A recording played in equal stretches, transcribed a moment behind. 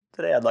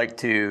Today I'd like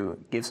to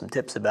give some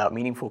tips about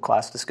meaningful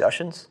class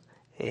discussions.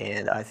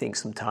 And I think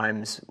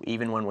sometimes,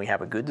 even when we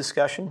have a good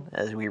discussion,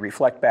 as we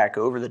reflect back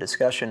over the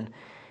discussion,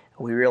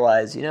 we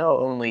realize,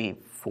 only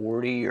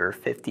 40 or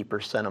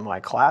 50% of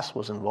my class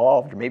was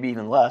involved, or maybe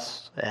even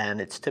less,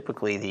 and it's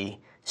typically the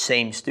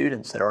same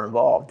students that are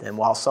involved. And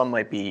while some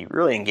might be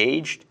really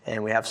engaged,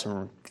 and we have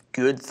some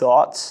good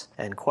thoughts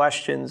and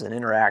questions and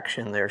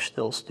interaction, there are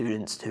still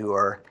students who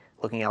are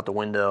looking out the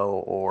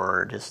window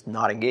or just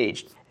not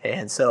engaged.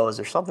 And so is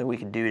there something we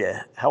can do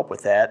to help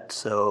with that?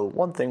 So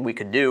one thing we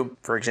could do,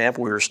 for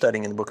example, we were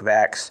studying in the book of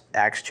Acts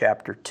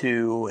chapter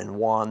 2 and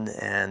 1,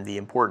 and the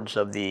importance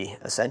of the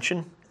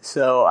ascension.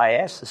 So I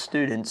asked the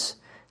students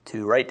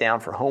to write down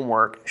for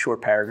homework, a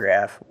short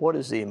paragraph, what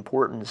is the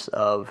importance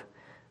of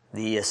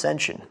the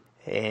ascension?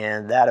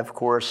 And that, of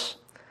course,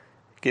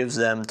 gives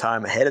them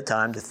time ahead of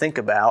time to think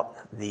about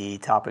the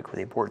topic for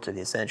the importance of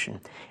the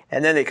ascension.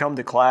 And then they come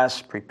to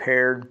class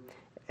prepared,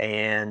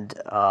 and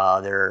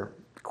they're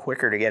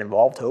quicker to get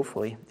involved,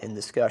 hopefully, in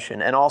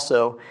discussion. And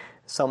also,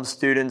 some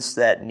students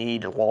that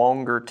need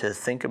longer to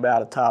think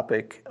about a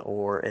topic,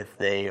 or if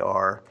they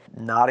are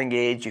not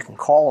engaged, you can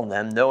call on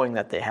them knowing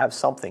that they have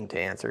something to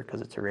answer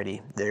because it's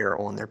already there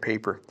on their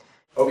paper.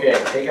 Okay,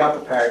 take out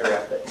the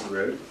paragraph that you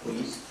wrote,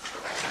 please,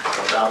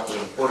 about the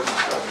importance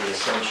of the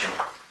ascension.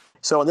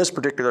 So in this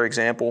particular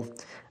example,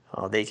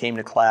 they came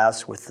to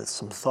class with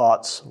some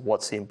thoughts,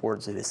 what's the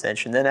importance of the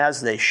ascension. Then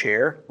as they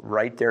share,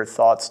 write their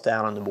thoughts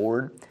down on the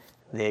board.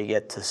 They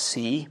get to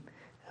see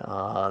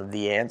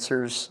the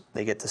answers.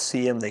 They get to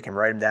see them. They can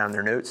write them down in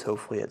their notes.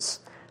 Hopefully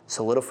it's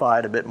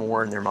solidified a bit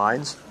more in their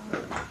minds.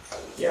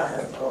 Yeah, I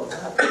haven't told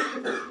that.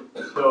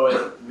 So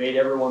it made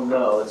everyone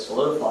know, it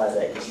solidified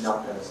that he's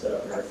not going to set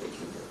up an earthly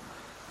kingdom.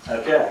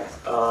 Okay.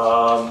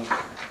 So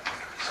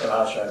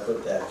how should I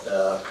put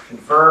that?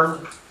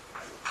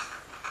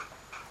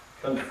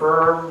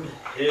 Confirmed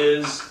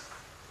his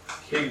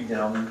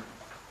kingdom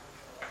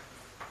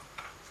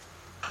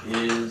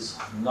is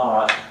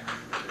not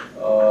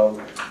of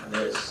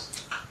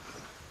this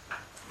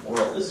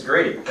world. This is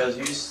great because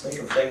you just think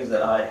of things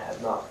that I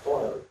have not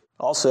thought of.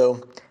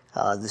 Also,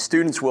 the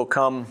students will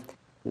come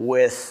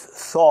with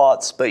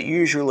thoughts, but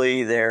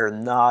usually they're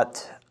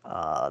not,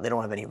 they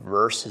don't have any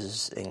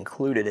verses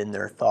included in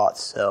their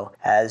thoughts. So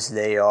as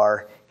they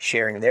are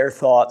sharing their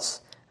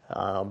thoughts,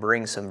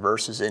 bring some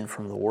verses in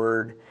from the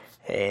Word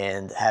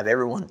and have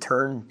everyone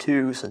turn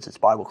to, since it's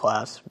Bible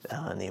class,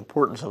 and the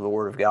importance of the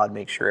Word of God,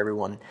 make sure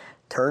everyone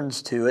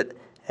turns to it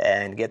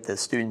and get the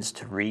students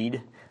to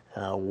read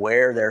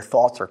where their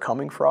thoughts are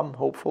coming from,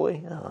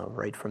 hopefully,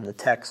 right from the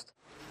text.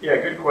 Yeah,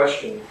 good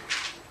question.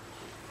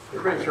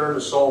 Everybody turn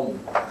to Psalm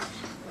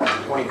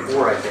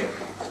 24, I think.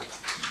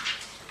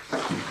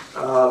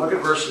 Look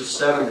at verses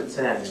 7 to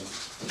 10.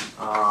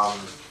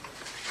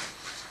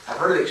 I've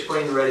heard it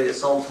explained already that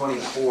Psalm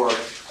 24,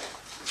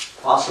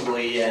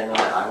 possibly, and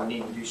I would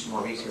need to do some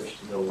more research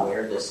to know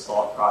where this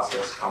thought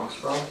process comes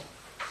from.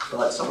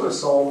 But some of the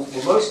Psalms,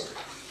 well,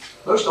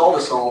 most all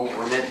the Psalms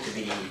were meant to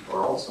be,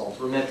 or all the Psalms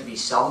were meant to be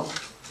sung.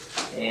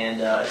 And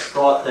it's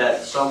thought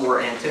that some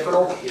were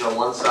antiphonal.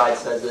 One side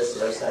says this,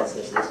 the other side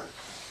says this.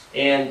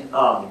 And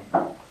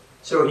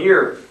so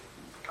here,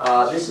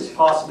 this is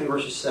possibly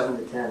verses 7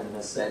 to 10, and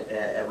that's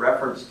a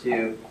reference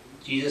to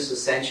Jesus'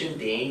 ascension,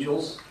 the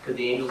angels. Could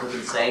the angels have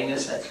been saying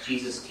this as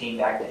Jesus came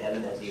back to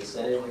heaven, as he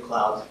ascended in the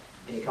clouds,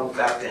 and he comes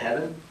back to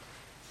heaven?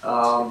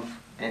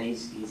 And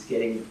he's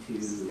getting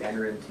to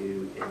enter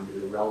into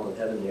the realm of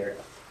heaven there.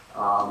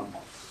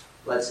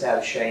 Let's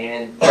have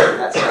Cheyenne on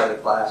that side of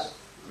the class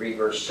read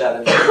verse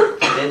 7.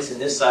 Vince in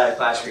this side of the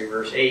class read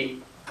verse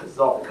 8. This is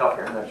off the cuff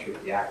here. I'm not sure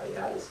exactly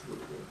how this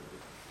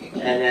is.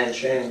 And then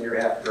Cheyenne, you're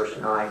at verse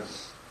 9.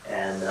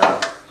 And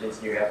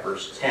Vince, you're at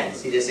verse 10.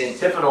 See this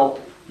antiphonal,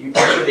 you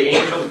picture the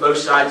angels both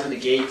sides of the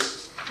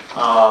gates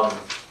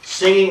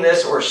singing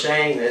this or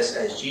saying this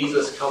as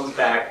Jesus comes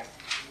back,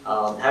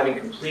 having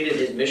completed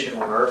his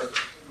mission on earth.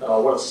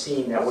 What a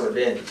scene that would have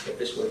been if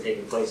this would have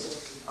taken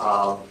place.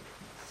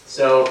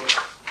 So,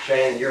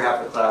 Cheyenne, you're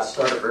half the class.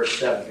 Start at verse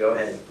 7. Go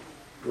ahead.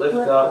 Lift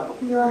up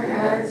your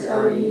heads,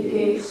 O ye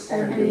gates,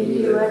 and be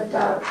ye lift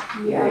up,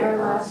 ye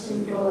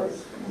everlasting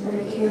doors, and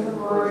the King of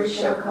glory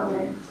shall come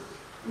in.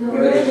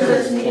 Who is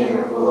this King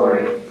of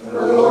glory?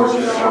 The Lord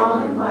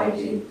strong and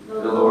mighty, the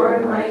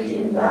Lord mighty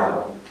in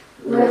battle.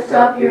 Lift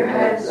up your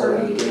heads,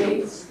 O ye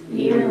gates,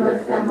 even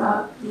lift them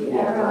up, ye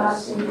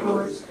everlasting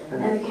doors,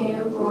 and the King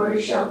of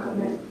glory shall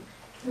come in.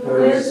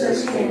 Who is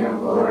this King of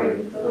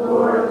glory? The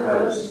Lord of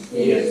hosts,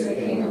 he is the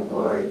King of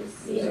glory.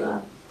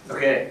 Selah.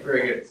 Okay,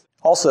 very good.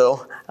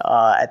 Also,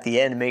 at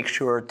the end, make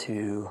sure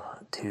to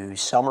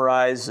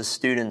summarize the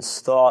students'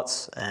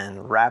 thoughts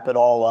and wrap it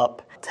all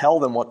up.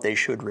 Tell them what they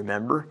should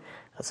remember.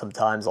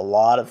 Sometimes a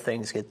lot of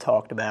things get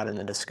talked about in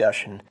the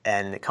discussion,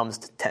 and it comes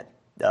to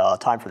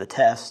time for the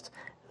test.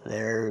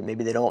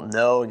 Maybe they don't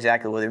know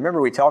exactly what they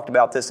remember. We talked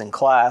about this in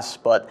class,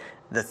 but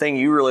the thing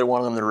you really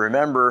wanted them to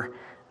remember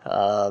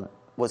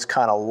was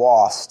kind of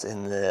lost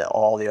in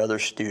all the other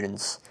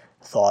students'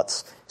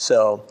 thoughts.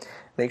 So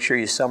make sure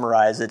you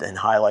summarize it and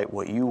highlight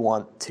what you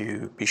want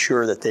to be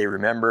sure that they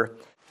remember.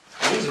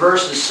 These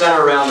verses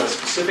center around a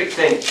specific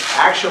thing.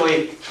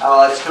 Actually,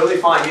 it's totally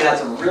fine. You had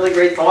some really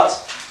great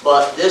thoughts,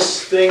 but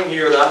this thing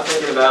here that I'm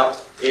thinking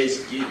about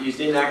is you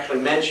didn't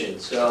actually mention.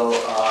 So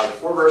the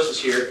 4 verses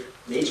here,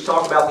 they each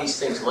talk about these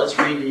things. Let's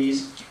read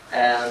these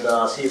and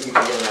see if we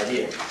can get an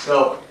idea.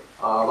 So,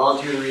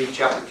 volunteer to read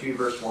chapter 2,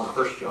 verse 1,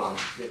 1 John.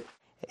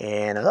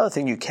 And another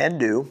thing you can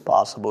do,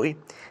 possibly,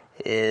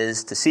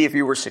 is to see if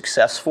you were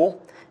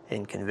successful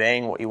in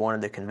conveying what you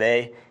wanted to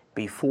convey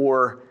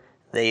before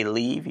they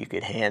leave. You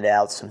could hand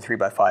out some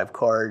 3x5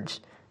 cards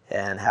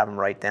and have them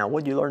write down,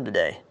 what did you learn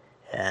today?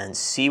 And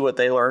see what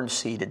they learned.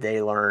 See, did they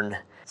learn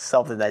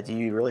something that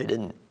you really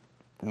didn't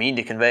mean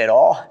to convey at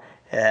all?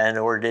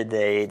 Or did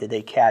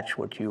they catch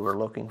what you were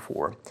looking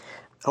for?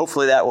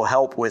 Hopefully that will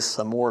help with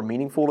some more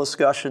meaningful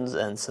discussions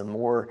and some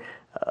more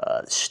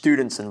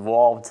students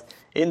involved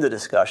in the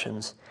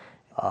discussions.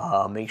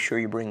 Make sure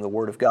you bring the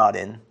Word of God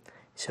in,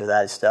 so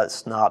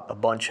that's not a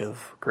bunch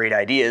of great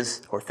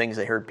ideas or things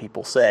they heard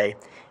people say,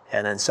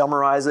 and then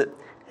summarize it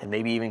and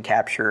maybe even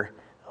capture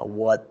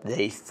what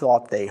they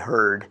thought they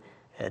heard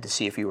to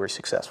see if you were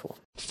successful.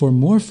 For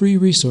more free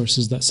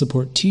resources that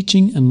support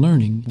teaching and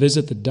learning,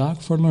 visit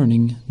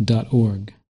thedoc4learning.org.